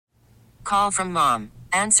call from mom.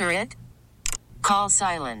 Answer it. Call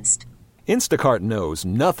silenced. Instacart knows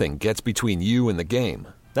nothing gets between you and the game.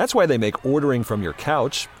 That's why they make ordering from your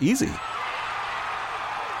couch easy.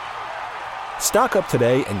 Stock up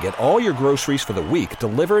today and get all your groceries for the week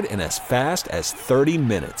delivered in as fast as 30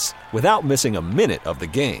 minutes without missing a minute of the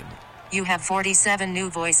game. You have 47 new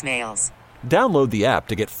voicemails. Download the app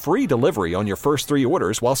to get free delivery on your first 3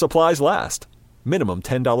 orders while supplies last. Minimum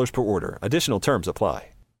 $10 per order. Additional terms apply.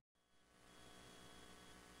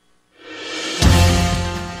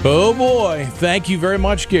 Oh, boy. Thank you very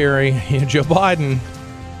much, Gary. Joe Biden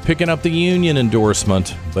picking up the union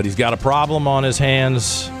endorsement, but he's got a problem on his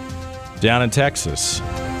hands down in Texas.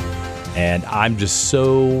 And I'm just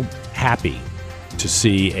so happy to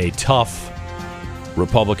see a tough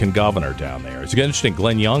Republican governor down there. It's interesting.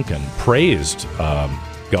 Glenn Youngkin praised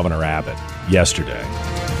Governor Abbott yesterday.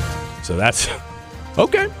 So that's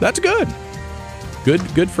okay. That's good.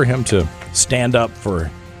 Good for him to stand up for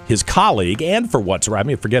his colleague and for what's right. I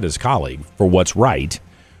mean, forget his colleague, for what's right,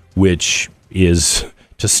 which is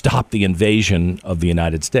to stop the invasion of the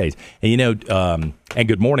United States. And, and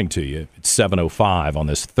good morning to you. It's 7:05 on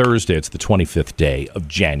this Thursday. It's the 25th day of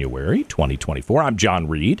January, 2024. I'm John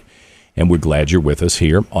Reed, and we're glad you're with us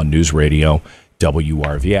here on News Radio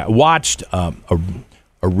WRV. I watched a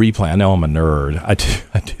replay. I know I'm a nerd.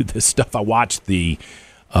 I do this stuff. I watched the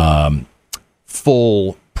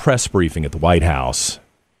full press briefing at the White House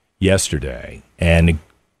yesterday, and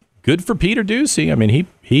good for Peter Doocy. I mean,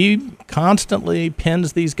 he constantly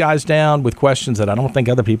pins these guys down with questions that I don't think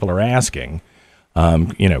other people are asking. I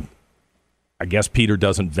guess Peter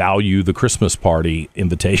doesn't value the Christmas party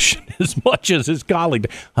invitation as much as his colleague.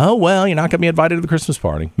 Oh, well, you're not going to be invited to the Christmas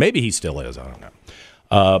party. Maybe he still is. I don't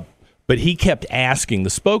know. But he kept asking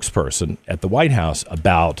the spokesperson at the White House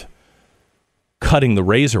about cutting the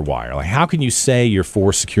razor wire. Like, how can you say you're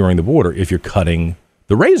for securing the border if you're cutting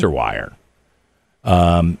the razor wire?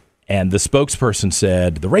 And the spokesperson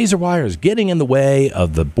said, the razor wire is getting in the way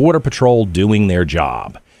of the Border Patrol doing their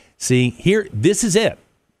job. See, here, this is it.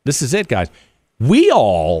 This is it, guys. We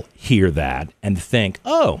all hear that and think,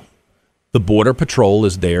 oh, the Border Patrol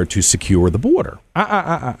is there to secure the border.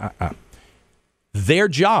 Their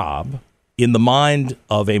job, in the mind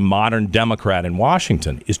of a modern Democrat in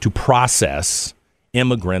Washington, is to process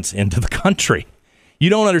immigrants into the country. You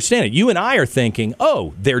don't understand it. You and I are thinking,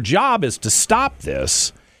 oh, their job is to stop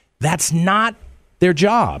this. That's not their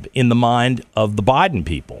job in the mind of the Biden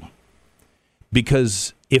people.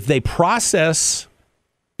 Because if they process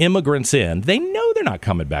immigrants in, they know they're not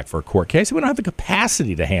coming back for a court case. We don't have the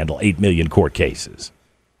capacity to handle 8 million court cases.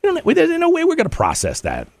 There's no way we're going to process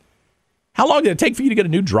that. How long did it take for you to get a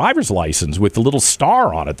new driver's license with the little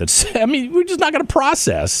star on it? We're just not going to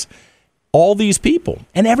process all these people.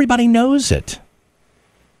 And everybody knows it.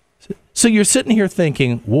 So you're sitting here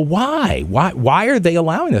thinking, well, why? Why are they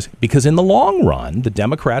allowing this? Because in the long run, the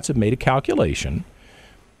Democrats have made a calculation,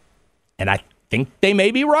 and I think they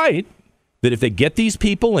may be right, that if they get these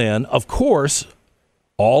people in, of course,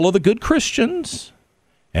 all of the good Christians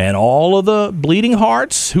and all of the bleeding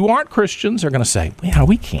hearts who aren't Christians are going to say, well,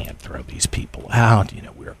 we can't throw these people out.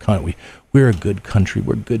 We're a good country.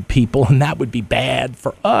 We're good people, and that would be bad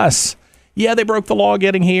for us. Yeah, they broke the law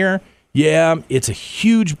getting here. Yeah, it's a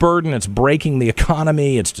huge burden. It's breaking the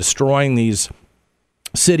economy. It's destroying these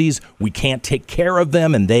cities. We can't take care of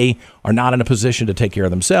them, and they are not in a position to take care of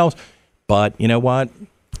themselves. But you know what?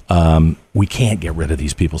 We can't get rid of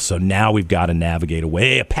these people. So now we've got to navigate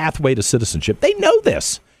a pathway to citizenship. They know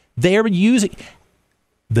this. They're using.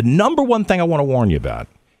 The number one thing I want to warn you about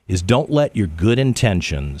is don't let your good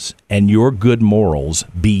intentions and your good morals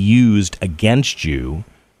be used against you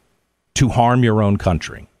to harm your own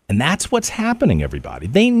country. And that's what's happening, everybody.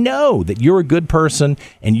 They know that you're a good person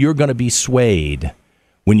and you're going to be swayed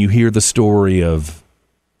when you hear the story of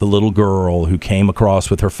the little girl who came across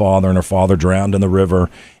with her father and her father drowned in the river,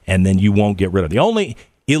 and then you won't get rid of. The only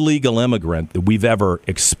illegal immigrant that we've ever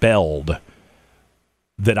expelled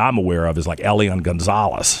that I'm aware of is like Elian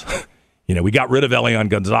Gonzalez. We got rid of Elian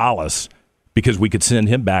Gonzalez because we could send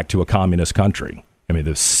him back to a communist country. I mean,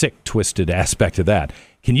 the sick, twisted aspect of that.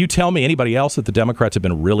 Can you tell me anybody else that the Democrats have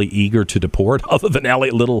been really eager to deport other than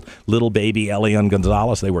little baby Elian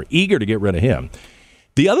Gonzalez? They were eager to get rid of him.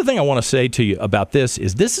 The other thing I want to say to you about this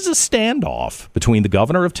is a standoff between the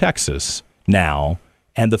governor of Texas now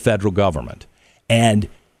and the federal government. And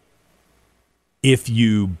if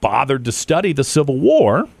you bothered to study the Civil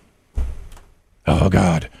War, oh,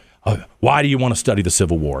 God, why do you want to study the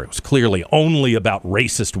Civil War? It was clearly only about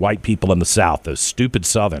racist white people in the South, those stupid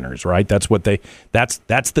Southerners, right? That's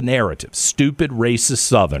the narrative. Stupid racist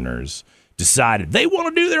Southerners decided they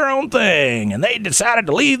want to do their own thing, and they decided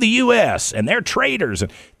to leave the U.S. and they're traitors,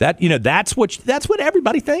 and that's what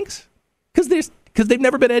everybody thinks because they've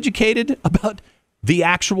never been educated about the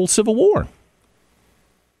actual Civil War.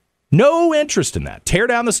 No interest in that. Tear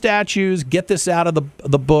down the statues, get this out of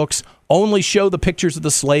the books, only show the pictures of the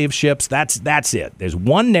slave ships. That's it. There's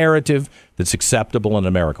one narrative that's acceptable in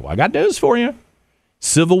America. Well, I got news for you.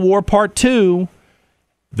 Civil War Part 2,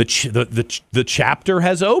 the chapter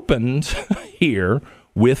has opened here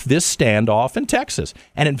with this standoff in Texas.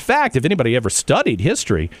 And in fact, if anybody ever studied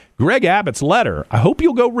history, Greg Abbott's letter, I hope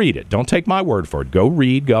you'll go read it. Don't take my word for it. Go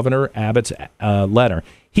read Governor Abbott's letter.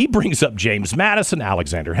 He brings up James Madison,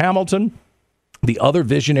 Alexander Hamilton, the other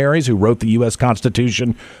visionaries who wrote the U.S.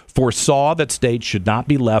 Constitution, foresaw that states should not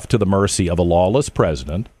be left to the mercy of a lawless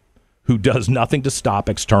president who does nothing to stop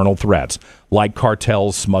external threats, like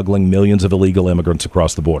cartels smuggling millions of illegal immigrants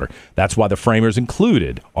across the border. That's why the framers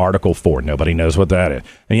included Article 4. Nobody knows what that is.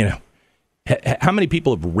 And, how many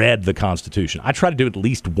people have read the Constitution? I try to do it at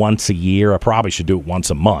least once a year. I probably should do it once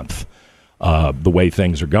a month. The way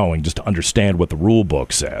things are going, just to understand what the rule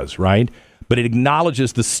book says, right? But it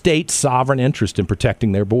acknowledges the state's sovereign interest in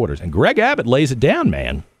protecting their borders. And Greg Abbott lays it down,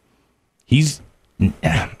 man. I don't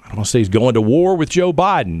want to say he's going to war with Joe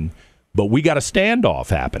Biden, but we got a standoff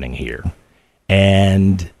happening here.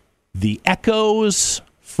 And the echoes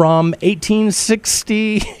from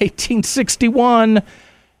 1860, 1861,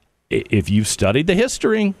 if you've studied the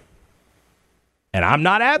history, and I'm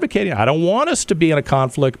not advocating, I don't want us to be in a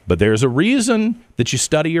conflict, but there's a reason that you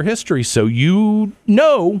study your history so you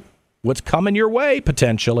know what's coming your way,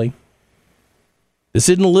 potentially. This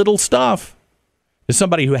isn't little stuff. As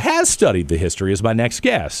somebody who has studied the history is my next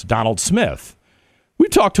guest, Donald Smith. We've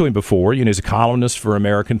talked to him before. He's a columnist for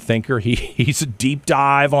American Thinker. He's a deep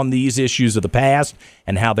dive on these issues of the past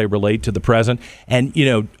and how they relate to the present. And,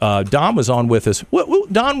 Don was on with us.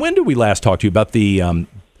 Don, when did we last talk to you about the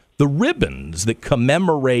ribbons that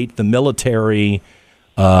commemorate the military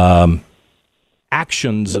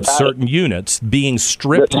actions of certain units being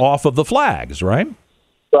stripped off of the flags, right?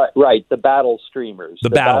 Right. The battle streamers. The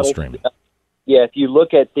battle streamers. Yeah, if you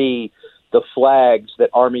look at the flags that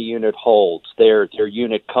Army unit holds, their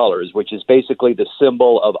unit colors, which is basically the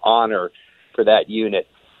symbol of honor for that unit,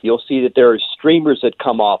 you'll see that there are streamers that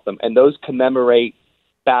come off them, and those commemorate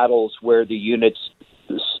battles where the units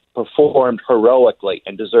performed heroically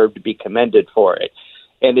and deserve to be commended for it.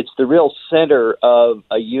 And it's the real center of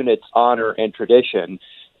a unit's honor and tradition.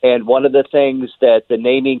 And one of the things that the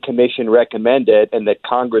Naming Commission recommended and that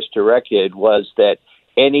Congress directed was that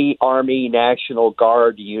any Army National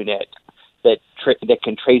Guard unit that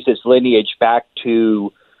can trace its lineage back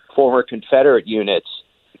to former Confederate units,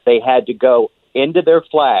 they had to go into their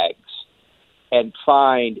flags and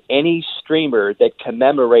find any streamer that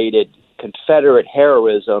commemorated Confederate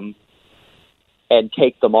heroism and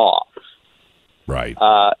take them off. Right.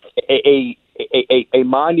 A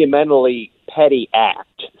monumentally petty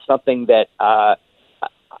act, something that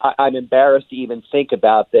I'm embarrassed to even think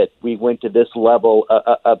about that we went to this level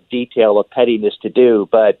of detail of pettiness to do.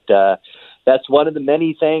 But that's one of the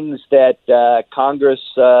many things that Congress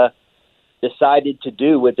decided to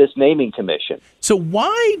do with this naming commission. So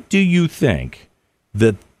why do you think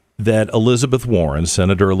that Elizabeth Warren,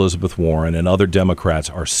 Senator Elizabeth Warren, and other Democrats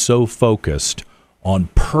are so focused on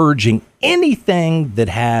purging anything that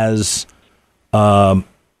has an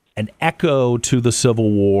echo to the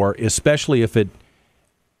Civil War, especially if it,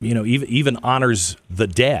 even honors the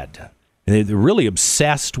dead? And they're really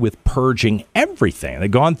obsessed with purging everything.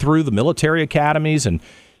 They've gone through the military academies and,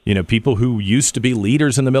 people who used to be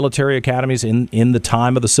leaders in the military academies in the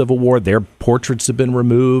time of the Civil War. Their portraits have been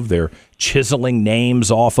removed. They're chiseling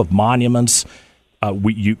names off of monuments.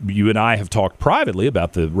 You and I have talked privately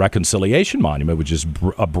about the Reconciliation Monument, which is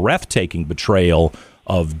a breathtaking betrayal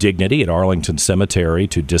of dignity at Arlington Cemetery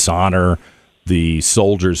to dishonor the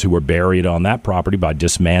soldiers who were buried on that property by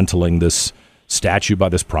dismantling this statue by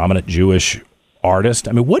this prominent Jewish artist.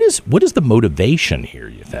 I mean, what is the motivation here,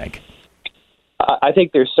 you think? I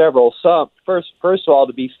think there's several. First of all,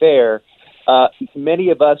 to be fair, many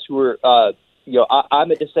of us who are,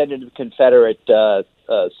 I'm a descendant of Confederate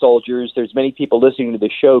soldiers. There's many people listening to the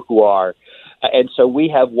show who are, and so we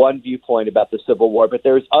have one viewpoint about the Civil War. But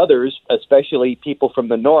there's others, especially people from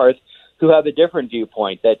the North, who have a different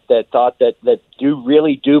viewpoint that thought that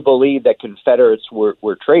really do believe that Confederates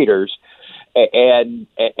were traitors. And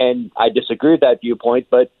I disagree with that viewpoint,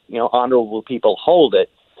 but honorable people hold it.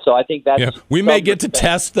 So I think that's we may get to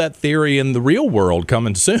test that theory in the real world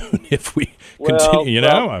coming soon if we continue.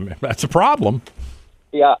 I mean, that's a problem.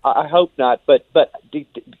 Yeah, I hope not. But to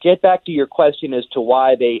get back to your question as to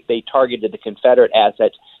why they targeted the Confederate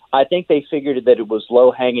assets, I think they figured that it was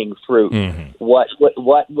low-hanging fruit. Mm-hmm. What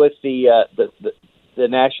with the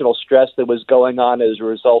national stress that was going on as a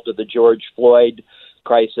result of the George Floyd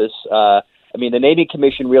crisis. The naming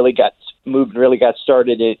commission really got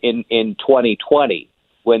started in 2020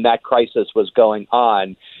 when that crisis was going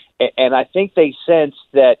on, and I think they sensed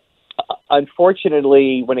that.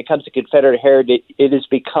 Unfortunately, when it comes to Confederate heritage, it has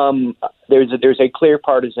become there's a clear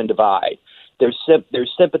partisan divide. There's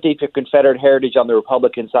sympathy for Confederate heritage on the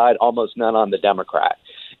Republican side, almost none on the Democrat.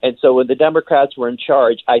 And so when the Democrats were in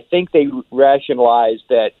charge, I think they rationalized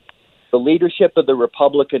that the leadership of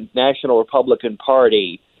the National Republican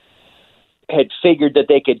Party had figured that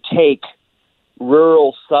they could take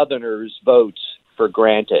rural Southerners' votes for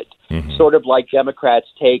granted, sort of like Democrats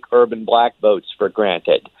take urban black votes for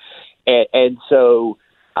granted. And so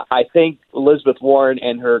I think Elizabeth Warren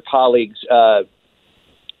and her colleagues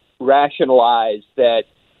rationalized that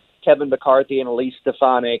Kevin McCarthy and Elise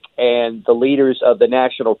Stefanik and the leaders of the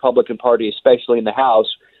National Republican Party, especially in the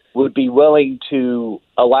House, would be willing to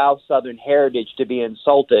allow Southern heritage to be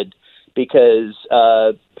insulted because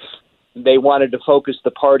they wanted to focus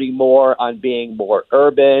the party more on being more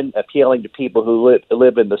urban, appealing to people who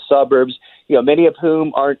live in the suburbs, many of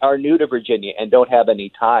whom are new to Virginia and don't have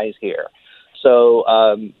any ties here. So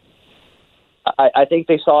I think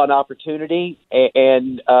they saw an opportunity,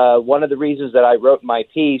 and one of the reasons that I wrote my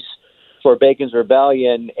piece for Bacon's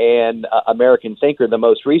Rebellion and American Thinker, the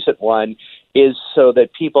most recent one, is so that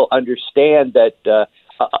people understand that a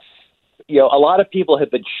lot of people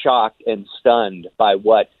have been shocked and stunned by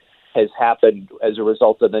what has happened as a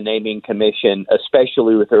result of the naming commission,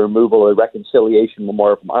 especially with the removal of the Reconciliation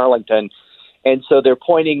Memorial from Arlington. And so they're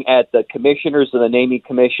pointing at the commissioners of the naming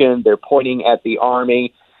commission. They're pointing at the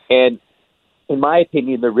Army. And in my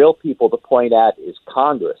opinion, the real people to point at is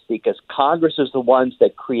Congress, because Congress is the ones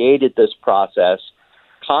that created this process.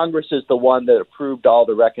 Congress is the one that approved all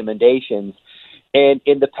the recommendations. And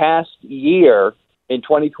in the past year, in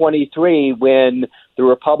 2023, when the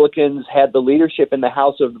Republicans had the leadership in the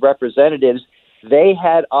House of Representatives, they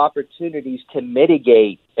had opportunities to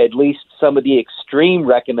mitigate at least some of the extreme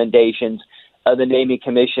recommendations of the naming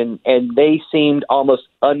commission, and they seemed almost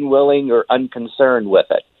unwilling or unconcerned with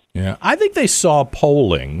it. Yeah, I think they saw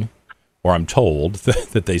polling, or I'm told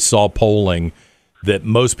that they saw polling that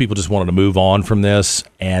most people just wanted to move on from this,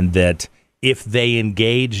 and that if they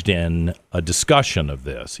engaged in a discussion of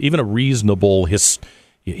this, even a reasonable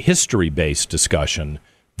history-based discussion,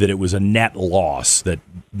 that it was a net loss, that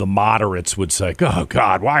the moderates would say, oh,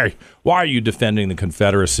 God, why are you defending the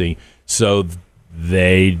Confederacy? So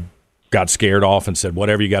they got scared off and said,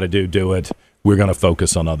 whatever you got to do, do it. We're going to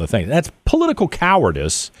focus on other things. That's political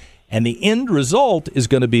cowardice, and the end result is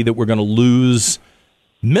going to be that we're going to lose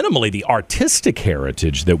minimally the artistic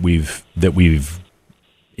heritage that we've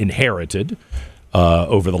inherited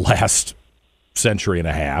over the last century and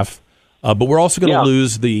a half. But we're also going to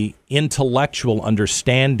lose the intellectual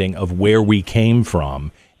understanding of where we came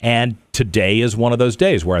from. And today is one of those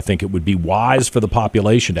days where I think it would be wise for the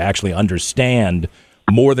population to actually understand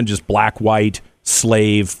more than just black, white,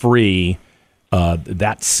 slave, free,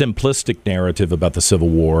 that simplistic narrative about the Civil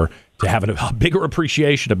War, to have a bigger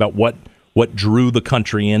appreciation about what drew the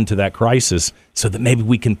country into that crisis so that maybe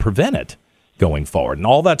we can prevent it going forward. And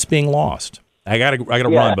all that's being lost. I gotta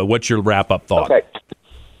run, but what's your wrap-up thought? Okay.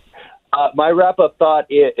 My wrap-up thought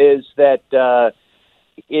is that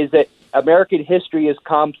American history is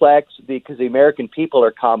complex because the American people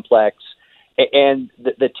are complex, and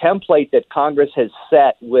the template that Congress has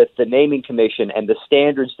set with the naming commission and the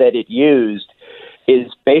standards that it used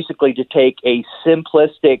is basically to take a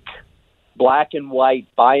simplistic black and white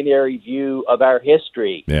binary view of our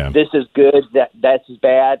history. Yeah. This is good, that's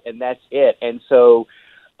bad, and that's it. And so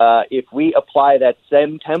if we apply that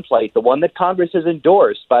same template, the one that Congress has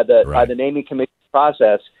endorsed by the naming commission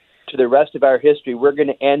process, to the rest of our history, we're going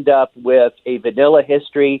to end up with a vanilla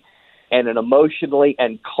history and an emotionally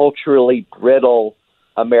and culturally brittle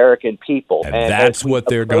American people. And that's what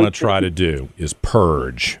they're going to try to do, is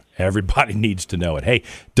purge. Everybody needs to know it. Hey,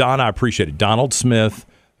 Don, I appreciate it. Donald Smith,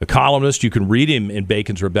 the columnist, you can read him in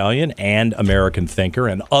Bacon's Rebellion and American Thinker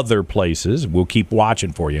and other places. We'll keep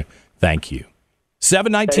watching for you. Thank you.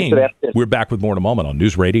 7:19. We're back with more in a moment on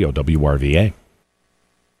News Radio WRVA.